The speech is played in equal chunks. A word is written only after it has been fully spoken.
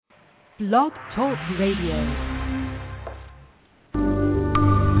Blog Talk Radio.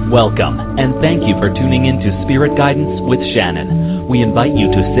 Welcome, and thank you for tuning in to Spirit Guidance with Shannon. We invite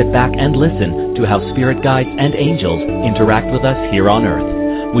you to sit back and listen to how spirit guides and angels interact with us here on Earth.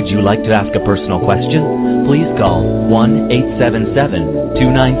 Would you like to ask a personal question? Please call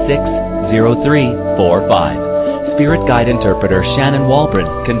 1-877-296-0345. Spirit Guide Interpreter Shannon Walbrin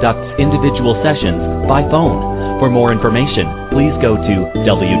conducts individual sessions by phone. For more information, please go to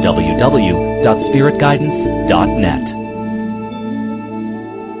www.spiritguidance.net.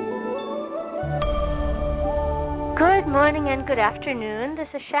 Good morning and good afternoon. This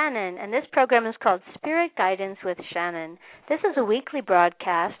is Shannon, and this program is called Spirit Guidance with Shannon. This is a weekly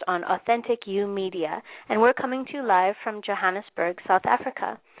broadcast on Authentic You Media, and we're coming to you live from Johannesburg, South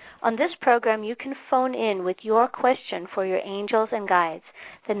Africa. On this program, you can phone in with your question for your angels and guides.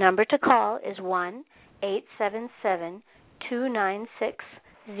 The number to call is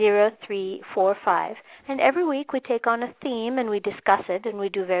 1-877-296-0345. And every week we take on a theme and we discuss it and we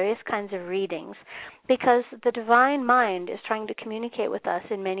do various kinds of readings because the divine mind is trying to communicate with us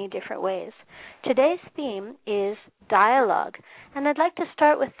in many different ways. Today's theme is dialogue, and I'd like to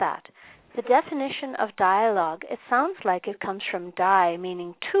start with that. The definition of dialogue, it sounds like it comes from di,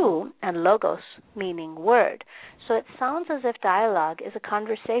 meaning two, and logos, meaning word. So it sounds as if dialogue is a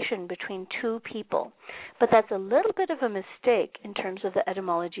conversation between two people. But that's a little bit of a mistake in terms of the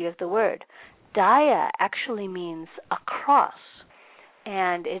etymology of the word. Dia actually means a cross,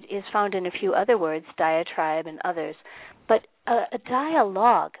 and it is found in a few other words, diatribe and others. But a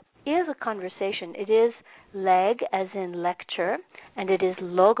dialogue is a conversation. It is leg as in lecture, and it is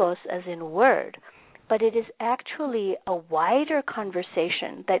logos as in word. But it is actually a wider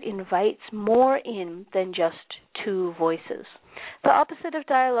conversation that invites more in than just two voices. The opposite of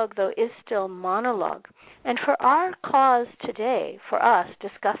dialogue, though, is still monologue. And for our cause today, for us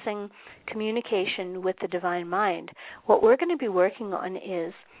discussing communication with the divine mind, what we're going to be working on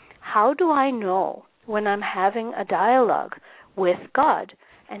is how do I know when I'm having a dialogue with God?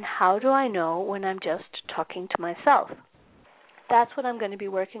 And how do I know when I'm just talking to myself? That's what I'm going to be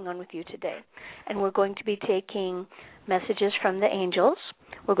working on with you today. And we're going to be taking messages from the angels.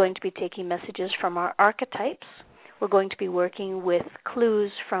 We're going to be taking messages from our archetypes. We're going to be working with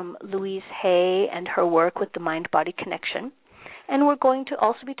clues from Louise Hay and her work with the mind-body connection. And we're going to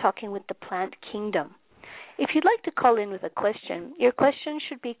also be talking with the plant kingdom. If you'd like to call in with a question, your question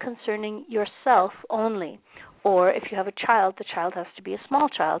should be concerning yourself only. Or if you have a child, the child has to be a small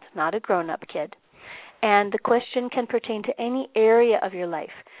child, not a grown-up kid. And the question can pertain to any area of your life.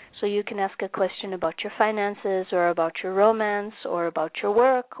 So you can ask a question about your finances or about your romance or about your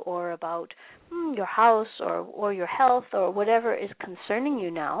work or about your house or your health or whatever is concerning you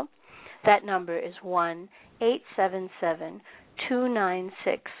now. That number is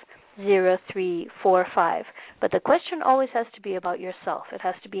 1-877-296-0345. But the question always has to be about yourself. It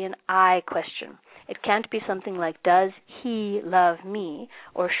has to be an I question. It can't be something like, does he love me,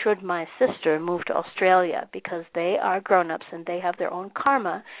 or should my sister move to Australia, because they are grown-ups and they have their own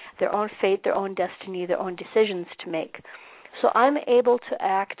karma, their own fate, their own destiny, their own decisions to make. So I'm able to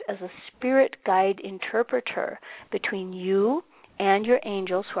act as a spirit guide interpreter between you and your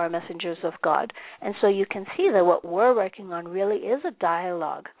angels, who are messengers of God. And so you can see that what we're working on really is a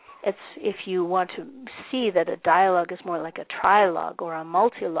dialogue. It's, if you want to see that a dialogue is more like a trilogue or a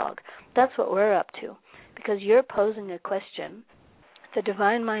multilogue, that's what we're up to. Because you're posing a question, the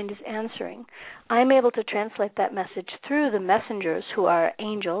divine mind is answering. I'm able to translate that message through the messengers, who are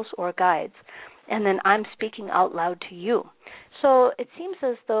angels or guides, and then I'm speaking out loud to you. So it seems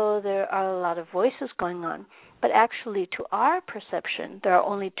as though there are a lot of voices going on, but actually to our perception, there are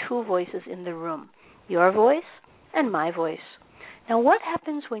only two voices in the room, your voice and my voice. Now, what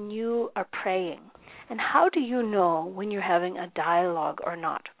happens when you are praying, and how do you know when you're having a dialogue or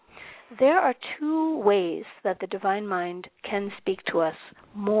not? There are two ways that the divine mind can speak to us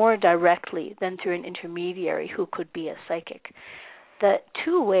more directly than through an intermediary who could be a psychic. The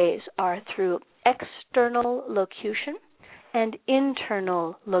two ways are through external locution and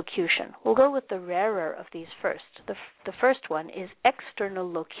internal locution. We'll go with the rarer of these first. The first one is external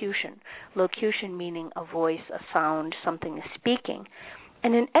locution. Locution meaning a voice, a sound, something is speaking.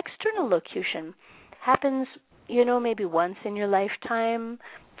 And an external locution happens, maybe once in your lifetime.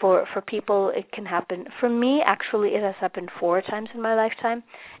 For people, it can happen. For me, actually, it has happened 4 times in my lifetime.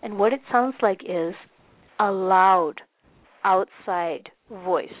 And what it sounds like is a loud outside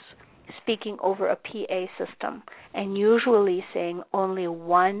voice speaking over a PA system, and usually saying only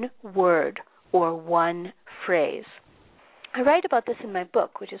one word or one phrase. I write about this in my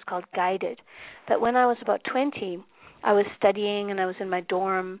book, which is called Guided, that when I was about 20, I was studying and I was in my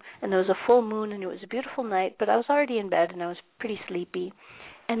dorm and there was a full moon and it was a beautiful night, but I was already in bed and I was pretty sleepy.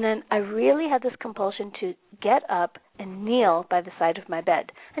 And then I really had this compulsion to get up and kneel by the side of my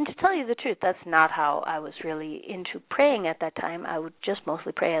bed. And to tell you the truth, that's not how I was really into praying at that time. I would just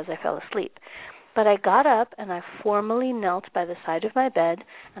mostly pray as I fell asleep. But I got up and I formally knelt by the side of my bed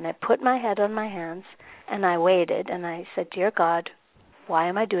and I put my head on my hands and I waited and I said, Dear God, why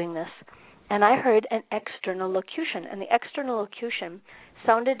am I doing this? And I heard an external locution, and the external locution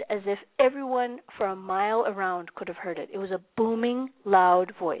sounded as if everyone for a mile around could have heard it. It was a booming,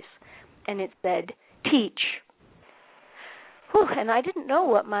 loud voice, and it said, teach. Whew, and I didn't know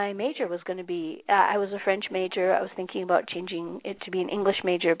what my major was going to be. I was a French major. I was thinking about changing it to be an English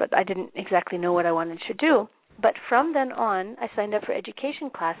major, but I didn't exactly know what I wanted to do. But from then on, I signed up for education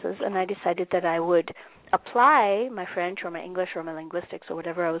classes, and I decided that I would apply my French or my English or my linguistics or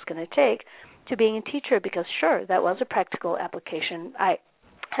whatever I was going to take to being a teacher because, sure, that was a practical application. I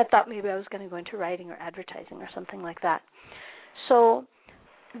had thought maybe I was going to go into writing or advertising or something like that. So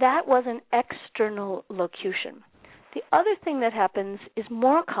that was an external locution. The other thing that happens is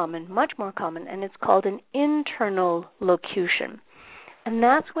more common, much more common, and it's called an internal locution. And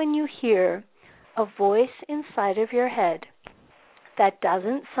that's when you hear a voice inside of your head that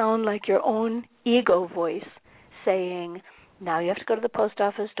doesn't sound like your own ego voice saying, now you have to go to the post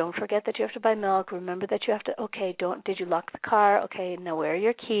office, don't forget that you have to buy milk, remember that you have to, okay, did you lock the car, okay, now where are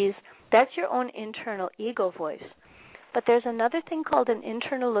your keys? That's your own internal ego voice. But there's another thing called an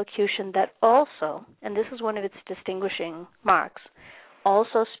internal locution that also, and this is one of its distinguishing marks,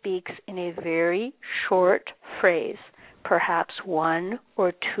 also speaks in a very short phrase, perhaps 1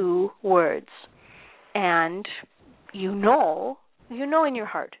 or 2 words. And you know in your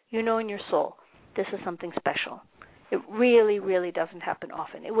heart, you know in your soul, this is something special. It really, really doesn't happen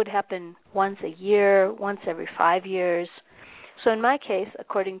often. It would happen once a year, once every 5 years. So in my case,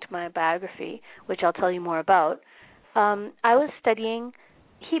 according to my biography, which I'll tell you more about, I was studying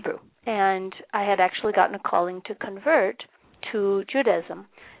Hebrew, and I had actually gotten a calling to convert to Judaism.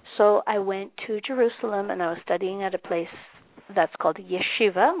 So I went to Jerusalem, and I was studying at a place that's called a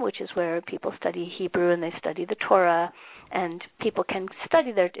yeshiva, which is where people study Hebrew and they study the Torah, and people can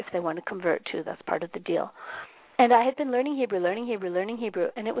study there if they want to convert too. That's part of the deal. And I had been learning Hebrew,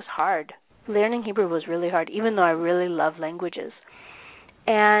 and it was hard. Learning Hebrew was really hard, even though I really love languages.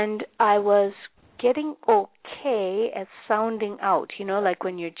 And I was getting okay at sounding out, like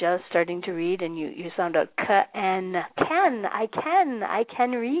when you're just starting to read and you sound out I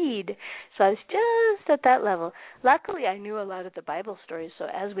can read. So I was just at that level. Luckily, I knew a lot of the Bible stories, so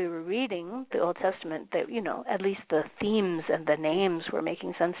as we were reading the Old Testament, at least the themes and the names were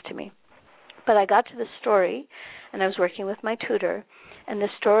making sense to me. But I got to the story, and I was working with my tutor, and the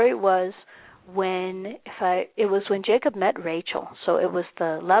story was when Jacob met Rachel. So it was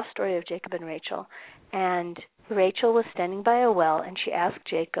the love story of Jacob and Rachel. And Rachel was standing by a well, and she asked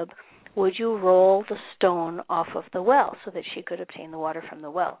Jacob, would you roll the stone off of the well so that she could obtain the water from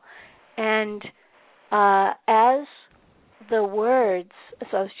the well? And as the words,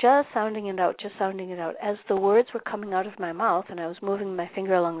 so I was just sounding it out, as the words were coming out of my mouth, and I was moving my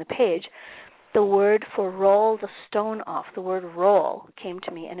finger along the page, the word for roll the stone off, the word roll, came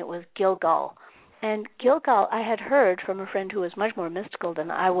to me, and it was Gilgal. And Gilgal, I had heard from a friend who was much more mystical than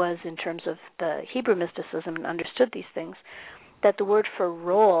I was in terms of the Hebrew mysticism and understood these things, that the word for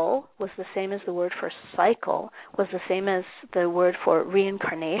roll was the same as the word for cycle, was the same as the word for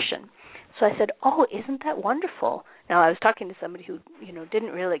reincarnation. So I said, oh, isn't that wonderful? Now, I was talking to somebody who,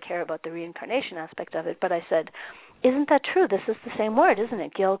 didn't really care about the reincarnation aspect of it, but I said, isn't that true? This is the same word, isn't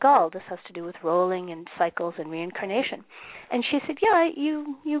it? Gilgal. This has to do with rolling and cycles and reincarnation. And she said, yeah,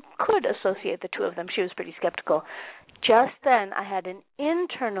 you could associate the two of them. She was pretty skeptical. Just then, I had an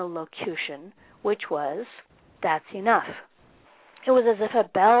internal locution, which was, that's enough. It was as if a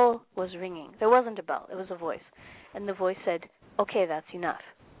bell was ringing. There wasn't a bell. It was a voice. And the voice said, okay, that's enough.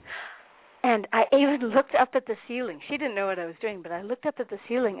 And I even looked up at the ceiling. She didn't know what I was doing, but I looked up at the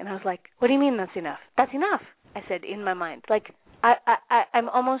ceiling, and I was like, what do you mean that's enough? That's enough, I said in my mind. Like, I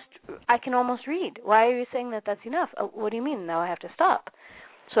can almost read. Why are you saying that that's enough? What do you mean? Now I have to stop.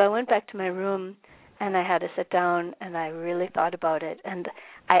 So I went back to my room, and I had to sit down, and I really thought about it. And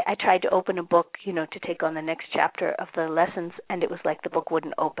I tried to open a book, to take on the next chapter of the lessons, and it was like the book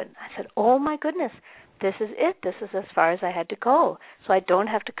wouldn't open. I said, oh, my goodness, this is it. This is as far as I had to go. So I don't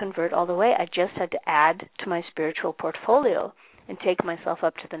have to convert all the way. I just had to add to my spiritual portfolio and take myself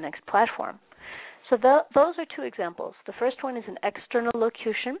up to the next platform. So those are two examples. The first one is an external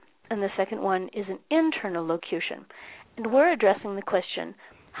locution, and the second one is an internal locution. And we're addressing the question,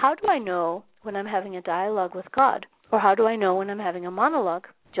 how do I know when I'm having a dialogue with God, Or how do I know when I'm having a monologue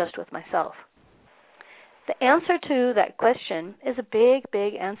just with myself? The answer to that question is a big,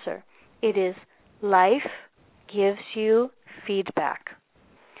 big answer. It is life gives you feedback.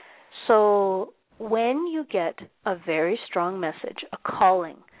 So when you get a very strong message, a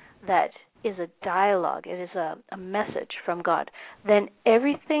calling that is a dialogue, it is a message from God, then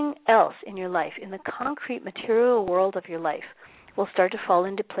everything else in your life, in the concrete material world of your life, will start to fall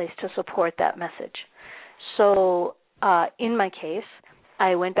into place to support that message. So in my case,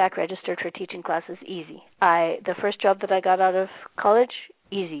 I went back, registered for teaching classes, easy. The first job that I got out of college,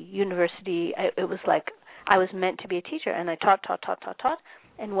 easy. University, it was like I was meant to be a teacher, and I taught.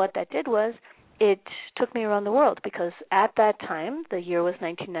 And what that did was it took me around the world, because at that time, the year was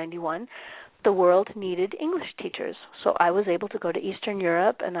 1991, the world needed English teachers. So I was able to go to Eastern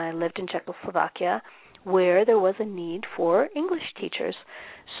Europe, and I lived in Czechoslovakia, where there was a need for English teachers.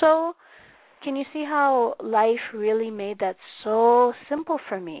 So can you see how life really made that so simple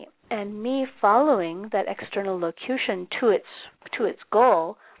for me? And me following that external locution to its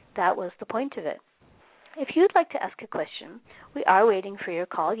goal, that was the point of it. If you'd like to ask a question, we are waiting for your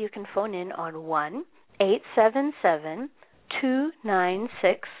call. You can phone in on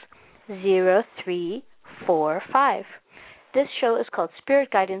 1-877-296-0345. This show is called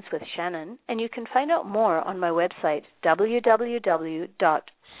Spirit Guidance with Shannon, and you can find out more on my website,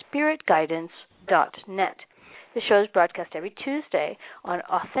 www.spiritguidance.net. The show is broadcast every Tuesday on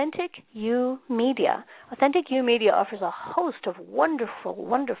Authentic U Media. Authentic U Media offers a host of wonderful,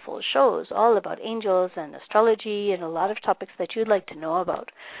 wonderful shows all about angels and astrology and a lot of topics that you'd like to know about.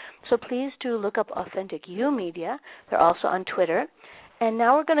 So please do look up Authentic U Media. They're also on Twitter. And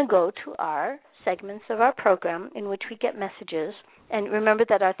now we're going to go to our segments of our program in which we get messages. And remember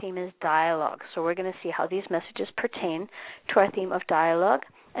that our theme is dialogue. So we're going to see how these messages pertain to our theme of dialogue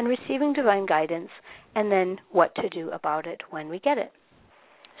and receiving divine guidance, and then what to do about it when we get it.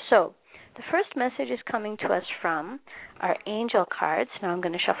 So the first message is coming to us from our angel cards. Now I'm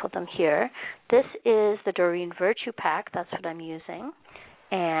going to shuffle them here. This is the Doreen Virtue Pack. That's what I'm using.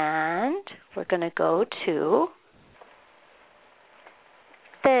 And we're going to go to,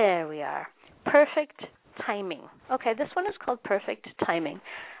 there we are, perfect timing. Okay, this one is called perfect timing.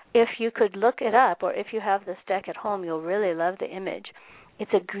 If you could look it up, or if you have this deck at home, you'll really love the image.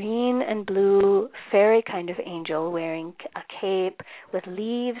 It's a green and blue fairy kind of angel wearing a cape with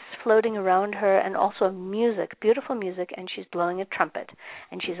leaves floating around her, and also music, beautiful music, and she's blowing a trumpet.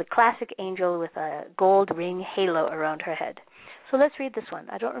 And she's a classic angel with a gold ring halo around her head. So let's read this one.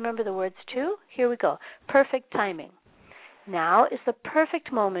 I don't remember the words too. Here we go. Perfect timing. Now is the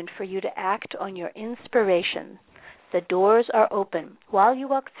perfect moment for you to act on your inspiration. The doors are open while you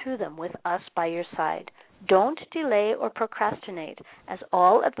walk through them with us by your side. Don't delay or procrastinate, as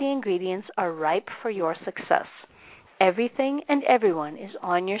all of the ingredients are ripe for your success. Everything and everyone is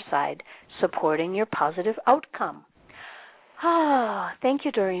on your side, supporting your positive outcome. Thank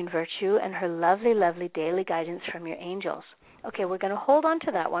you, Doreen Virtue, and her lovely, lovely daily guidance from your angels. Okay, we're going to hold on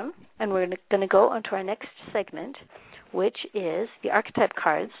to that one, and we're going to go on to our next segment, which is the archetype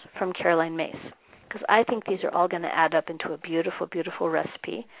cards from Caroline Myss, because I think these are all going to add up into a beautiful, beautiful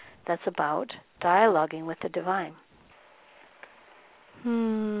recipe that's about dialoguing with the divine.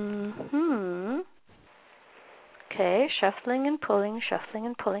 Okay, shuffling and pulling, shuffling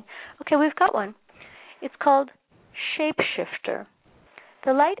and pulling. Okay, we've got one. It's called Shapeshifter.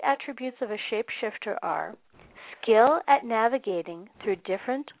 The light attributes of a shapeshifter are skill at navigating through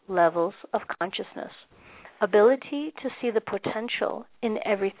different levels of consciousness, ability to see the potential in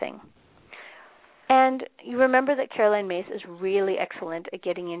everything. And you remember that Caroline Myss is really excellent at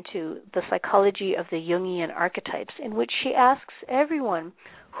getting into the psychology of the Jungian archetypes, in which she asks everyone,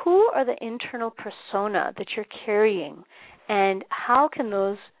 who are the internal persona that you're carrying, and how can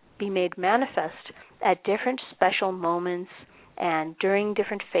those be made manifest at different special moments and during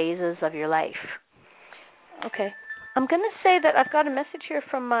different phases of your life? Okay. I'm going to say that I've got a message here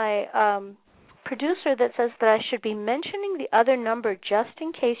from my producer that says that I should be mentioning the other number just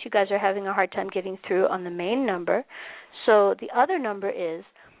in case you guys are having a hard time getting through on the main number. So the other number is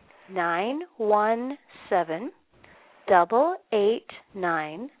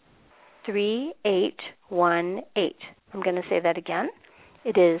 917-889-3818. I'm going to say that again.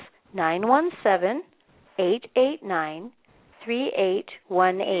 It is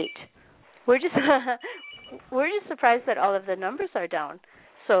 917-889-3818. We're just surprised that all of the numbers are down.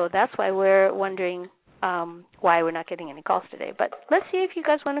 So that's why we're wondering why we're not getting any calls today. But let's see if you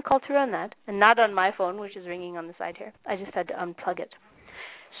guys want to call through on that. And not on my phone, which is ringing on the side here. I just had to unplug it.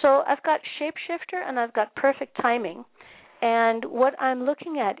 So I've got Shapeshifter and I've got Perfect Timing. And what I'm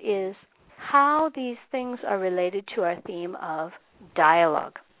looking at is how these things are related to our theme of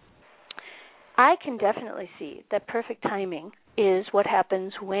dialogue. I can definitely see that perfect timing is what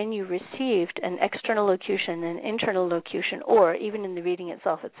happens when you received an external locution, an internal locution, or even in the reading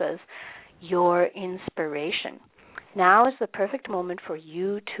itself it says, your inspiration. Now is the perfect moment for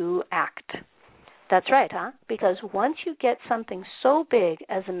you to act. That's right, huh? Because once you get something so big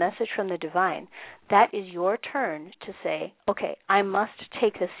as a message from the divine, that is your turn to say, okay, I must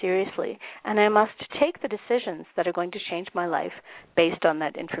take this seriously, and I must take the decisions that are going to change my life based on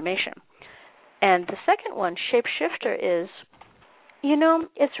that information. And the second one, shapeshifter, is,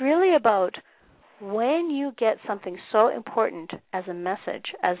 it's really about when you get something so important as a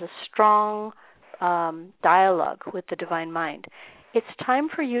message, as a strong dialogue with the divine mind, it's time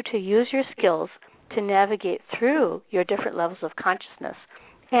for you to use your skills to navigate through your different levels of consciousness.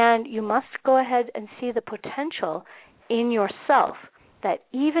 And you must go ahead and see the potential in yourself that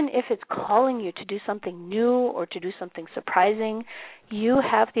even if it's calling you to do something new or to do something surprising, you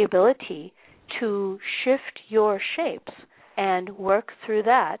have the ability to shift your shapes and work through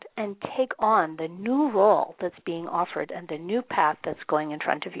that and take on the new role that's being offered and the new path that's going in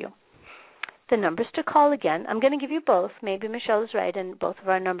front of you. The numbers to call again, I'm going to give you both. Maybe Michelle is right and both of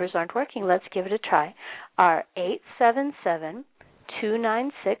our numbers aren't working. Let's give it a try. Are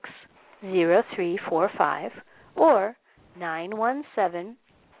 877-296-0345 or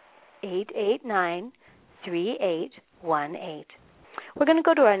 917-889-3818. We're going to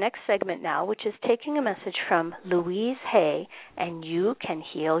go to our next segment now, which is taking a message from Louise Hay, and You Can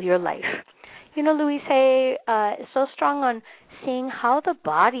Heal Your Life. Louise Hay is so strong on seeing how the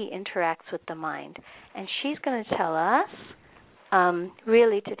body interacts with the mind, and she's going to tell us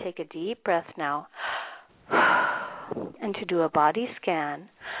really to take a deep breath now and to do a body scan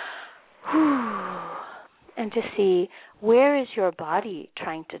and to see where is your body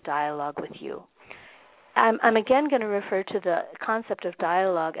trying to dialogue with you. I'm again going to refer to the concept of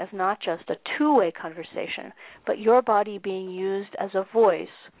dialogue as not just a two-way conversation, but your body being used as a voice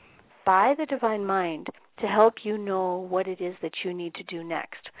by the divine mind to help you know what it is that you need to do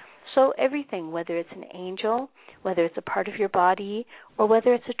next. So everything, whether it's an angel, whether it's a part of your body, or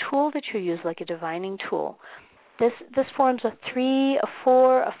whether it's a tool that you use like a divining tool, this forms a 3, a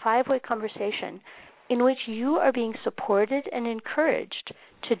 4, a 5-way conversation in which you are being supported and encouraged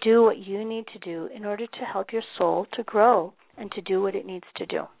to do what you need to do in order to help your soul to grow and to do what it needs to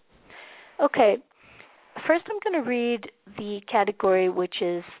do. Okay, first I'm going to read the category which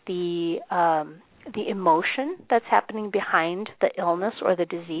is the emotion that's happening behind the illness or the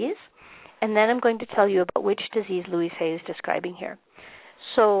disease, and then I'm going to tell you about which disease Louise Hay is describing here.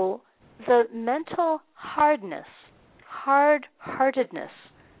 So the mental hardness, hard-heartedness,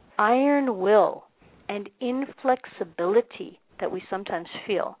 iron will, and inflexibility that we sometimes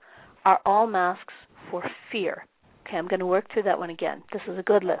feel are all masks for fear. Okay, I'm going to work through that one again. This is a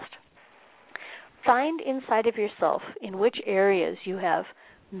good list. Find inside of yourself in which areas you have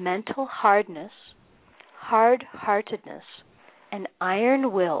mental hardness, hard-heartedness, and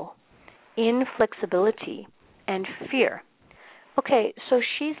iron will, inflexibility, and fear. Okay, so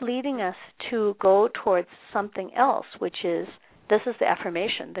she's leading us to go towards something else, which is, this is the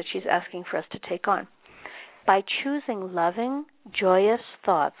affirmation that she's asking for us to take on. By choosing loving, joyous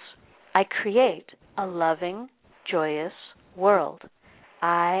thoughts, I create a loving, joyous world.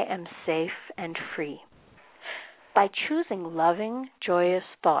 I am safe and free. By choosing loving, joyous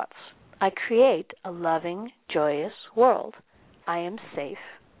thoughts, I create a loving, joyous world. I am safe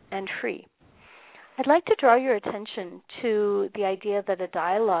and free. I'd like to draw your attention to the idea that a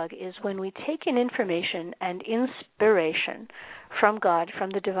dialogue is when we take in information and inspiration from God,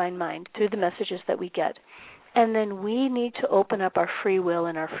 from the divine mind, through the messages that we get. And then we need to open up our free will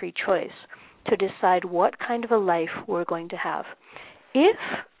and our free choice to decide what kind of a life we're going to have. If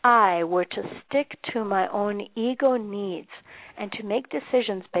I were to stick to my own ego needs and to make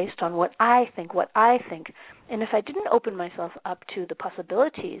decisions based on what I think, and if I didn't open myself up to the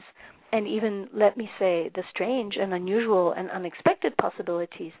possibilities and even, let me say, the strange and unusual and unexpected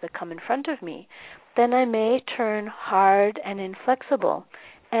possibilities that come in front of me, then I may turn hard and inflexible.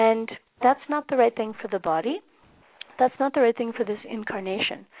 And that's not the right thing for the body. That's not the right thing for this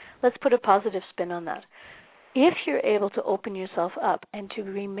incarnation. Let's put a positive spin on that. If you're able to open yourself up and to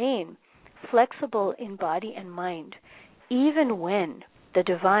remain flexible in body and mind, even when the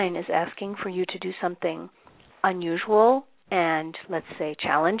divine is asking for you to do something unusual and, let's say,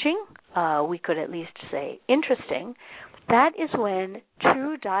 challenging, we could at least say interesting, that is when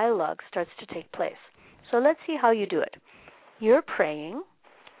true dialogue starts to take place. So let's see how you do it. You're praying,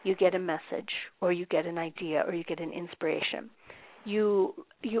 you get a message, or you get an idea, or you get an inspiration. You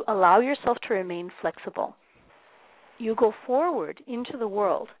allow yourself to remain flexible. You go forward into the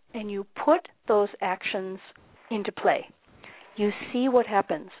world and you put those actions into play. You see what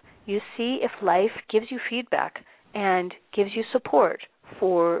happens. You see if life gives you feedback and gives you support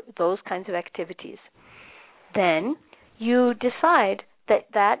for those kinds of activities. Then you decide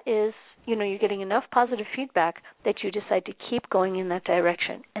that is, you're getting enough positive feedback that you decide to keep going in that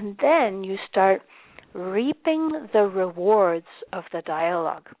direction. And then you start reaping the rewards of the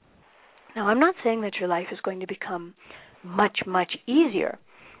dialogue. Now, I'm not saying that your life is going to become much, much easier.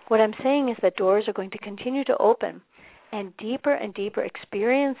 What I'm saying is that doors are going to continue to open and deeper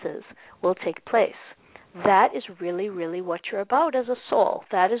experiences will take place. That is really, really what you're about as a soul.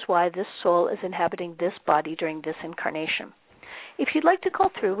 That is why this soul is inhabiting this body during this incarnation. If you'd like to call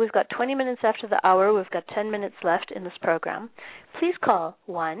through, we've got 20 minutes after the hour. We've got 10 minutes left in this program. Please call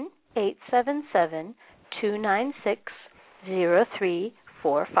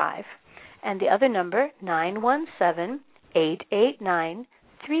 1-877-296-0345. And the other number,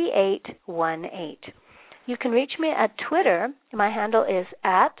 917-889-3818. You can reach me at Twitter. My handle is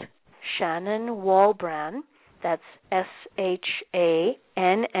at Shannon Walbran. That's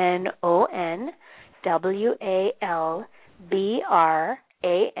ShannonWalbran.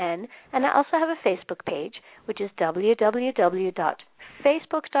 And I also have a Facebook page, which is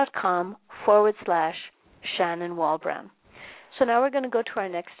www.facebook.com/Shannon Walbran. So now we're going to go to our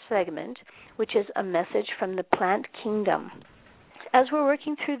next segment, which is a message from the plant kingdom. As we're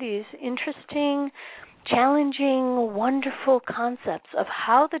working through these interesting, challenging, wonderful concepts of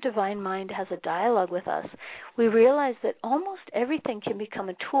how the divine mind has a dialogue with us, we realize that almost everything can become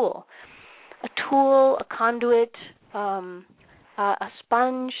a tool, a conduit, a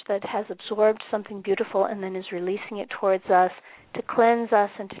sponge that has absorbed something beautiful and then is releasing it towards us to cleanse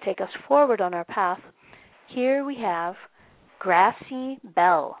us and to take us forward on our path. Here we have Grassy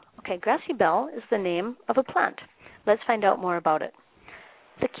Bell. Okay, Grassy Bell is the name of a plant. Let's find out more about it.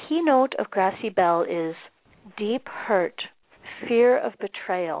 The keynote of Grassy Bell is deep hurt, fear of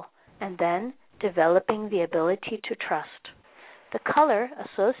betrayal, and then developing the ability to trust. The color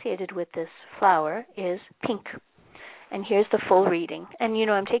associated with this flower is pink. And here's the full reading. And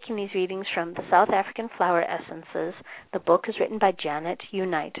I'm taking these readings from the South African Flower Essences. The book is written by Janet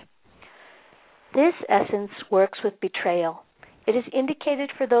Unite. This essence works with betrayal. It is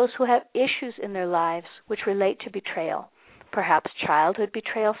indicated for those who have issues in their lives which relate to betrayal. Perhaps childhood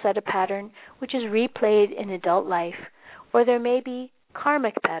betrayal set a pattern which is replayed in adult life, or there may be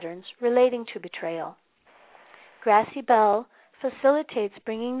karmic patterns relating to betrayal. Grassy Bell facilitates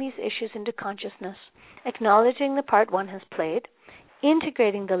bringing these issues into consciousness, acknowledging the part one has played,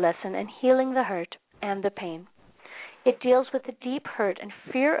 integrating the lesson, and healing the hurt and the pain. It deals with the deep hurt and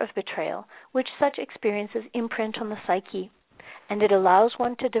fear of betrayal, which such experiences imprint on the psyche, and it allows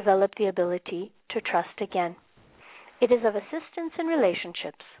one to develop the ability to trust again. It is of assistance in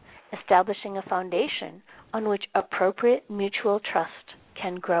relationships, establishing a foundation on which appropriate mutual trust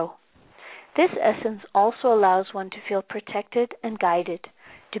can grow. This essence also allows one to feel protected and guided,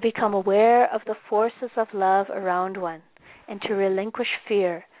 to become aware of the forces of love around one, and to relinquish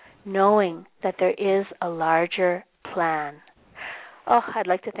fear, knowing that there is a larger plan. Oh, I'd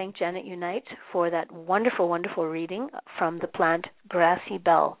like to thank Janet Unite for that wonderful, wonderful reading from the plant Grassy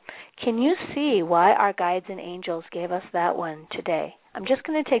Bell. Can you see why our guides and angels gave us that one today? I'm just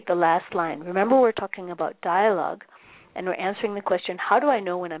going to take the last line. Remember, we're talking about dialogue, and we're answering the question, how do I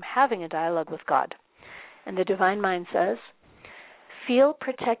know when I'm having a dialogue with God? And the Divine Mind says, feel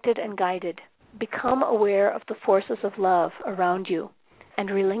protected and guided. Become aware of the forces of love around you,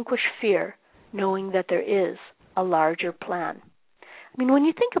 and relinquish fear, knowing that there is a larger plan. I mean, when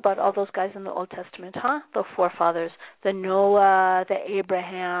you think about all those guys in the Old Testament, the forefathers, the Noah, the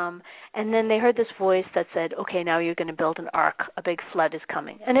Abraham, and then they heard this voice that said, okay, now you're going to build an ark, a big flood is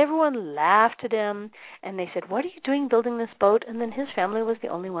coming. And everyone laughed at him, and they said, what are you doing building this boat? And then his family was the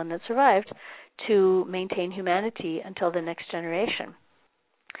only one that survived to maintain humanity until the next generation.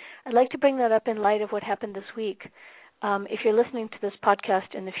 I'd like to bring that up in light of what happened this week. If you're listening to this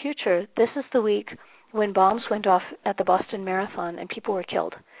podcast in the future, this is the week when bombs went off at the Boston Marathon and people were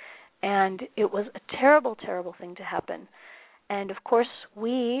killed. And it was a terrible, terrible thing to happen. And, of course,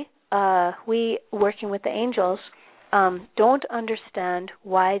 we working with the angels, don't understand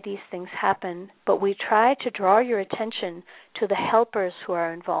why these things happen, but we try to draw your attention to the helpers who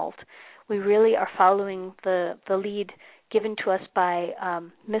are involved. We really are following the lead given to us by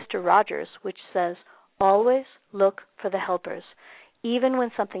Mr. Rogers, which says, always look for the helpers. Even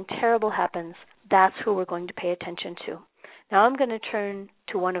when something terrible happens, that's who we're going to pay attention to. Now I'm going to turn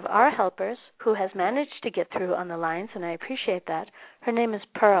to one of our helpers who has managed to get through on the lines, and I appreciate that. Her name is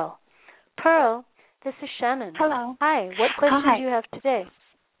Pearl. Pearl, this is Shannon. Hello. Hi. What question Hi. do you have today?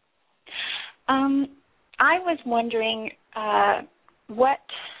 I was wondering what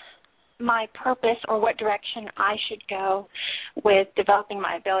my purpose or what direction I should go with developing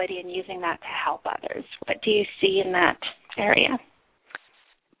my ability and using that to help others. What do you see in that area?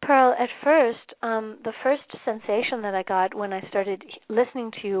 Pearl, at first, the first sensation that I got when I started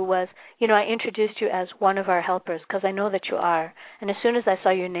listening to you was, I introduced you as one of our helpers because I know that you are. And as soon as I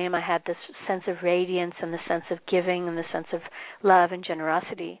saw your name, I had this sense of radiance and the sense of giving and the sense of love and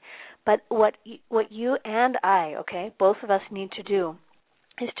generosity. But what you and I, both of us need to do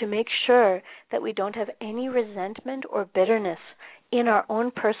is to make sure that we don't have any resentment or bitterness in our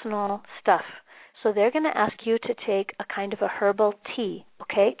own personal stuff. So they're going to ask you to take a kind of a herbal tea,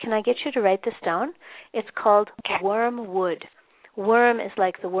 okay? Can I get you to write this down? It's called wormwood. Worm is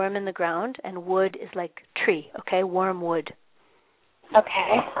like the worm in the ground, and wood is like tree, okay? Wormwood.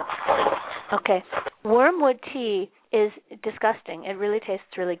 Okay. Wormwood tea is disgusting. It really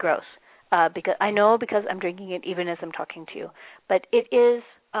tastes really gross. Because I'm drinking it even as I'm talking to you. But it is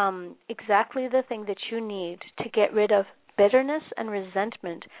exactly the thing that you need to get rid of bitterness and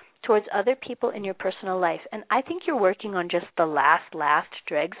resentment towards other people in your personal life. And I think you're working on just the last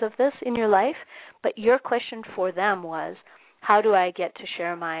dregs of this in your life. But your question for them was, how do I get to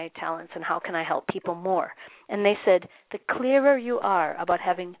share my talents and how can I help people more? And they said, the clearer you are about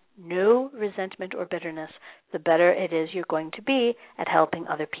having no resentment or bitterness, the better it is you're going to be at helping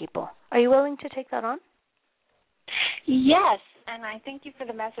other people. Are you willing to take that on? Yes, and I thank you for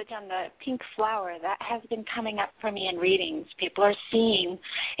the message on the pink flower. That has been coming up for me in readings. People are seeing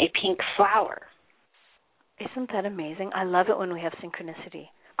a pink flower. Isn't that amazing? I love it when we have synchronicity.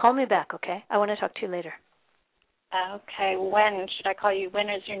 Call me back, okay? I want to talk to you later. Okay, when should I call you? When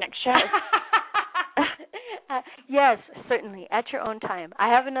is your next show? Yes, certainly, at your own time. I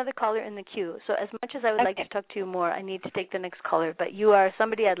have another caller in the queue, so as much as I would like to talk to you more, I need to take the next caller, but you are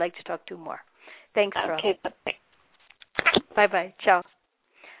somebody I'd like to talk to more. Thanks, Pearl. Okay, bye-bye. Bye-bye. Ciao.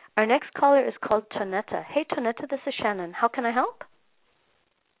 Our next caller is called Tonetta. Hey, Tonetta, this is Shannon. How can I help?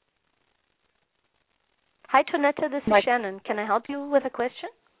 Hi, Tonetta, this is Shannon. Can I help you with a question?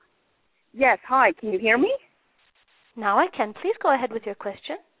 Yes, hi. Can you hear me? Now I can. Please go ahead with your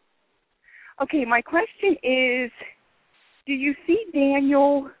question. Okay, my question is, do you see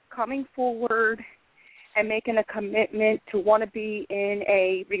Daniel coming forward and making a commitment to want to be in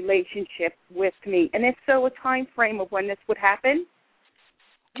a relationship with me? And if so, a time frame of when this would happen?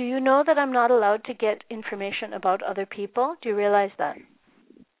 Do you know that I'm not allowed to get information about other people? Do you realize that?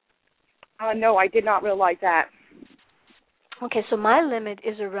 No, I did not realize that. Okay, so my limit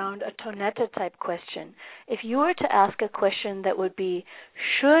is around a Tonetta type question. If you were to ask a question that would be,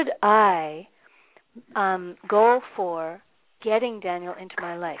 should I go for getting Daniel into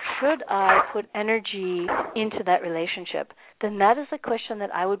my life? Should I put energy into that relationship? Then that is a question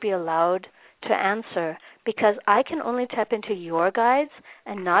that I would be allowed to answer because I can only tap into your guides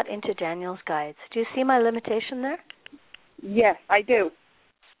and not into Daniel's guides. Do you see my limitation there? Yes, I do.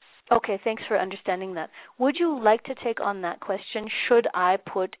 Okay, thanks for understanding that. Would you like to take on that question, should I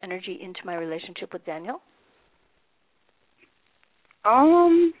put energy into my relationship with Daniel?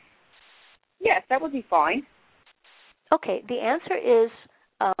 Yes, that would be fine. Okay, the answer is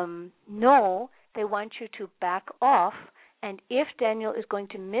no. They want you to back off, and if Daniel is going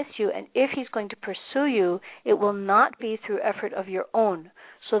to miss you and if he's going to pursue you, it will not be through effort of your own.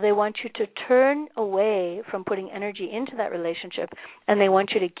 So they want you to turn away from putting energy into that relationship, and they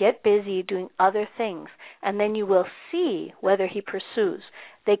want you to get busy doing other things, and then you will see whether he pursues.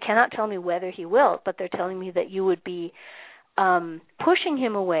 They cannot tell me whether he will, but they're telling me that you would be pushing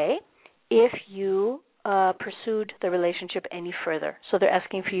him away if you pursued the relationship any further. So they're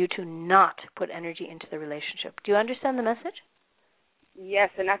asking for you to not put energy into the relationship. Do you understand the message? Yes,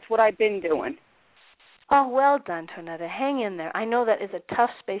 and that's what I've been doing. Oh, well done, Tonetta. Hang in there. I know that is a tough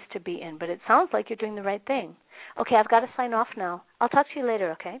space to be in, but it sounds like you're doing the right thing. Okay, I've got to sign off now. I'll talk to you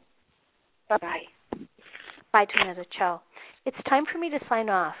later, okay? Bye-bye. Bye, Tonetta. Ciao. It's time for me to sign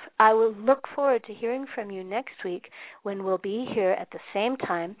off. I will look forward to hearing from you next week when we'll be here at the same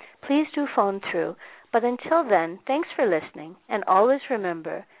time. Please do phone through. But until then, thanks for listening, and always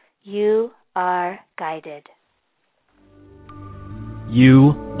remember, you are guided.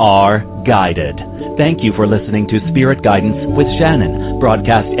 You are guided. Thank you for listening to Spirit Guidance with Shannon,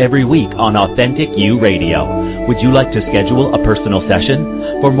 broadcast every week on Authentic You Radio. Would you like to schedule a personal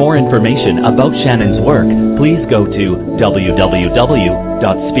session? For more information about Shannon's work, please go to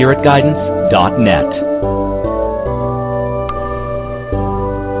www.spiritguidance.net.